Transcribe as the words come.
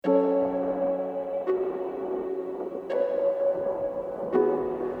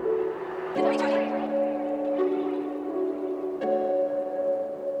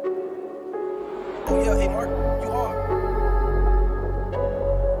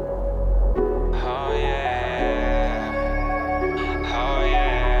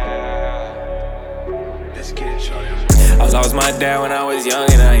lost my dad when I was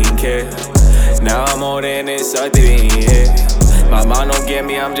young and I ain't care. Now I'm older and it sucked it in here. My mom don't get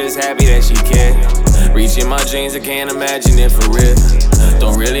me, I'm just happy that she care. Reaching my dreams, I can't imagine it for real.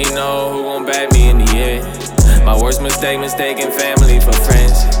 Don't really know who gon' back me in the end. My worst mistake, mistaking family for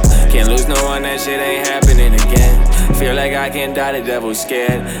friends. Can't lose no one, that shit ain't happening again. Feel like I can die, the devil's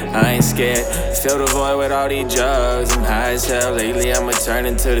scared. I ain't scared. Fill the void with all these drugs. I'm high as hell. Lately I'ma turn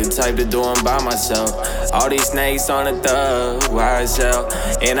into the type to do them by myself. All these snakes on the thug, why as hell?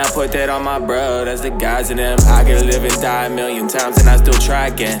 And I put that on my bro, that's the guys in them. I could live and die a million times and I still try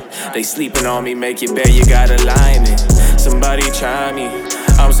again. They sleeping on me, make you bet you gotta lie in it. Somebody try me.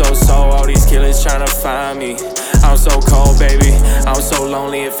 I'm so all these killers tryna find me. I'm so cold, baby. I'm so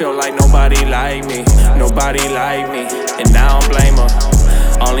lonely, it feel like nobody like me. Nobody like me, and I don't blame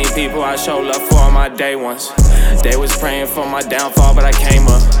her. Only people I show love for are my day ones. They was praying for my downfall, but I came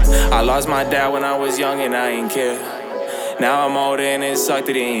up. I lost my dad when I was young and I ain't care. Now I'm older and it sucked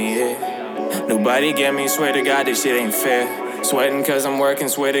it in, yeah. Nobody get me, swear to God this shit ain't fair. Sweating cause I'm working,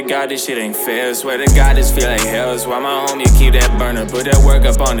 swear to God this shit ain't fair. Swear to God this feel like hell. That's why my homie keep that burner. Put that work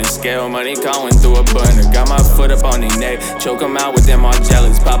up on the scale, money going through a burner. Got my foot up on their neck, choke them out with them all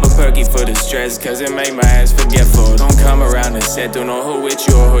jealous. Pop a perky for the stress, cause it make my ass forgetful. Don't come around the set, don't know who with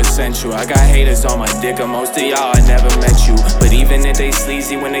you or who sent you. I got haters on my dick, and most of y'all I never met you. But even if they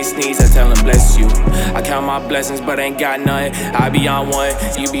sleazy when they sneeze, I tell them bless you. I count my blessings but ain't got none. I be on one,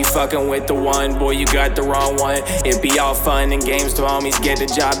 you be fucking with the one. Boy, you got the wrong one. It be all fun and games to homies get the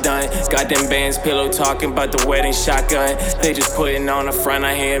job done. Got them bands pillow talking about the wedding shotgun. They just putting on the front,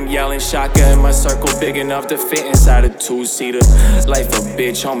 I hear him yelling shotgun. My circle big enough to fit inside a two-seater. Life a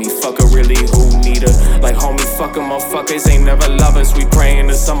bitch, homie, fuck her, really, who need her? Like homie, fuck them, motherfuckers ain't never love us. We praying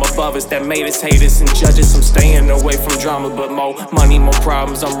to some above us that made us hate us and judge us. I'm staying away from drama, but more money, more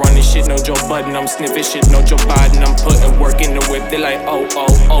problems. I'm running shit, no Joe Budden. I'm sniffing shit, no Joe Biden. I'm putting work in the whip, they like, oh,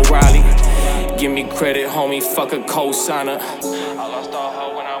 Riley. Give me credit, homie, fuck a co-signer. I lost all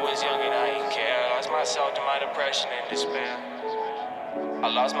hope when I was young and I ain't care. I lost myself to my depression and despair. I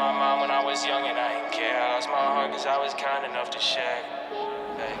lost my mom when I was young and I ain't care. I lost my heart cause I was kind enough to share.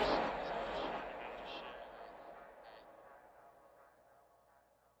 Hey.